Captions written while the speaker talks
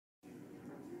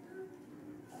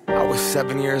I was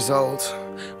 7 years old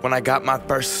when I got my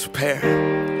first pair.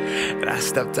 And I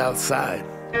stepped outside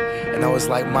and I was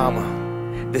like,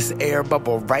 Mama, this air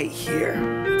bubble right here,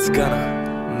 it's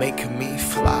gonna make me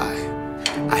fly.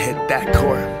 I hit that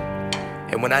court,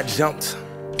 and when I jumped.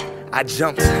 I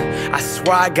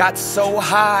swear I got so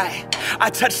high. I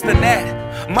touched the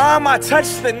net. Mom, I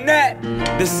touched the net.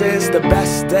 This is the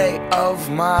best day of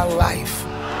my life.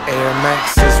 Air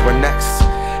Maxes were next.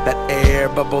 That air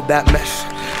bubble, that mesh,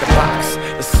 the box,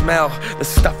 the smell, the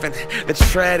stuffing, the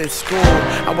tread at school.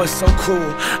 I was so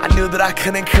cool, I knew that I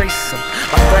could increase them.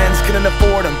 My friends couldn't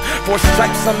afford them. 4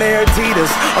 stripes on their Adidas.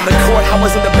 On the court I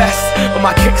wasn't the best, but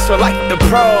my kicks were like the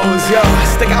pros. Yo,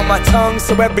 stick out my tongue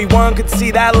so everyone could see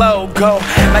that logo.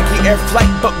 Nike Air Flight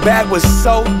book bag was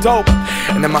so dope.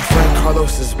 And then my friend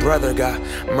Carlos's brother got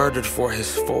murdered for his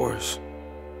 4s.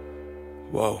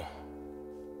 Whoa.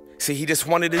 See, he just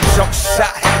wanted a jump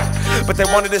shot, but they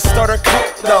wanted a starter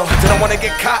coat though. Didn't want to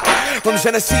get caught. From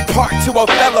Genesee Park to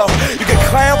Othello, you could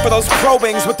clown for those pro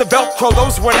wings with the Velcro,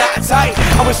 those were not tight.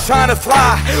 I was trying to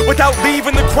fly without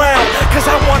leaving the ground, cause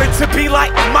I wanted to be like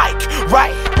Mike,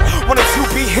 right? Wanted to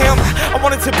be him, I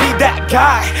wanted to be that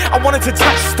guy. I wanted to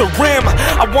touch the rim,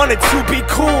 I wanted to be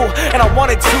cool, and I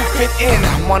wanted to fit in.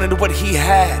 I wanted what he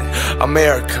had.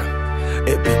 America,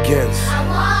 it begins. I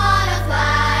wanna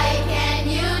fly, can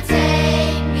you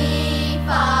take me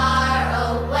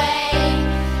far away?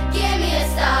 Give me a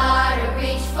star to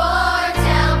reach for,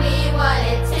 tell me what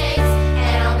it takes,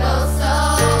 and I'll go so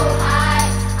high,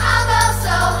 I'll go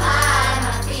so high,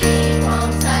 my feet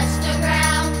won't touch the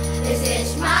ground. Just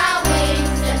itch my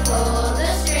wings and pull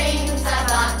the strings. I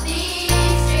bought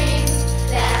these strings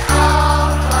that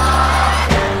all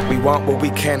fall. We want what we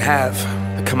can't have.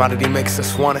 The commodity makes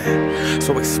us want it.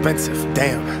 So expensive,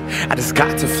 damn. I just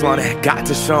got to flaunt it, got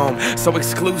to show 'em. So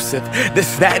exclusive,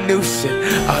 this, that new shit.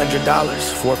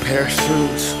 $100 for a pair of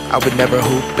shoes. I would never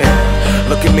hoop in.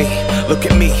 Look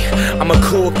at me, I'm a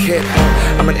cool kid.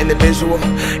 I'm an individual,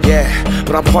 yeah,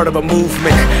 but I'm part of a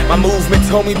movement. My movement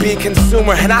told me be a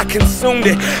consumer, and I consumed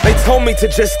it. They told me to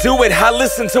just do it, I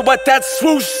listened to what that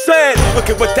swoosh said. Look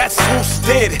at what that swoosh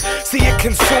did. See it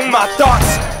consume my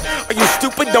thoughts. Are you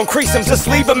stupid? Don't crease them, just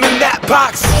leave them in that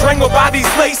box. Strangled by these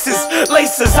laces,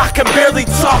 I can barely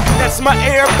talk. That's my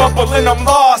air bubble and I'm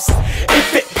lost.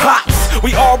 If it pops,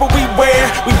 we are what we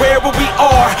wear what we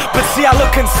are. But see, I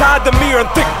look inside the mirror and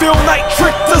think Bill Knight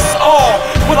tricked us all.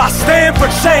 Will I stand for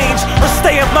change or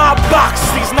stay in my box?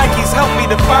 These Nikes help me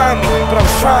define me, but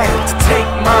I'm trying to take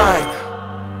mine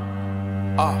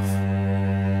off.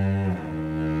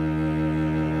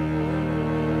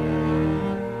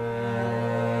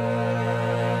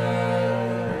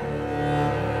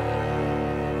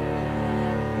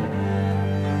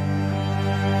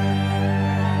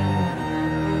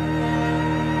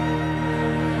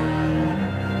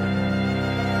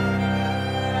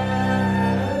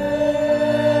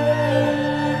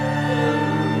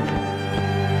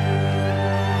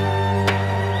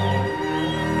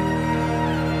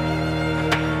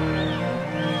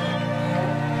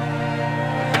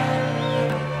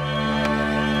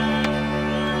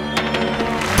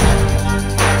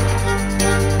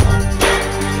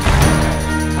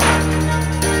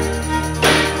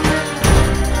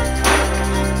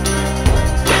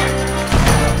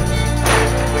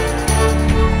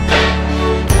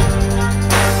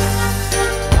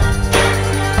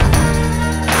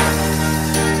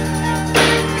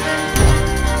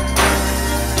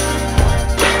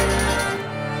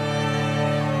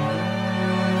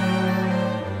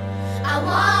 I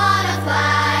wanna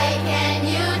fly, can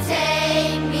you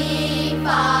take me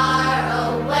far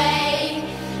away?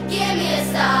 Give me a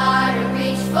star to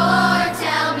reach for,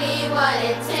 tell me what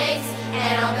it takes,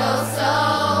 and I'll go so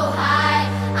high,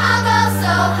 I'll go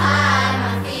so high,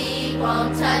 my feet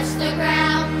won't touch the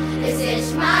ground. Just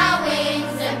itch my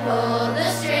wings and pull the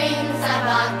strings. I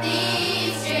bought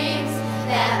these strings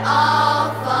that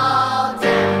all fall down.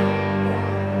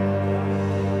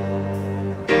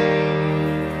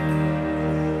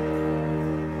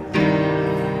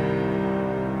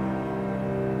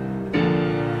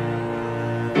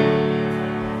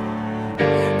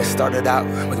 Started out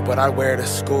with what I wear to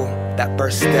school that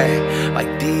first day.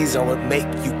 Like these are what make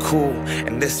you cool.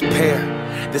 And this pair,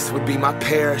 this would be my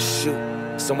parachute.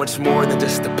 So much more than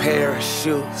just a pair of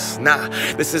shoes. Nah,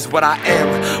 this is what I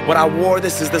am, what I wore.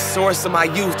 This is the source of my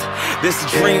youth. This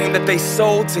dream that they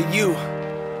sold to you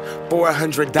for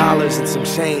 $100 and some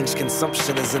change.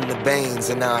 Consumption is in the veins,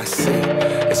 and now I see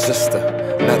it's just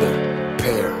another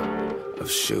pair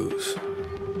of shoes.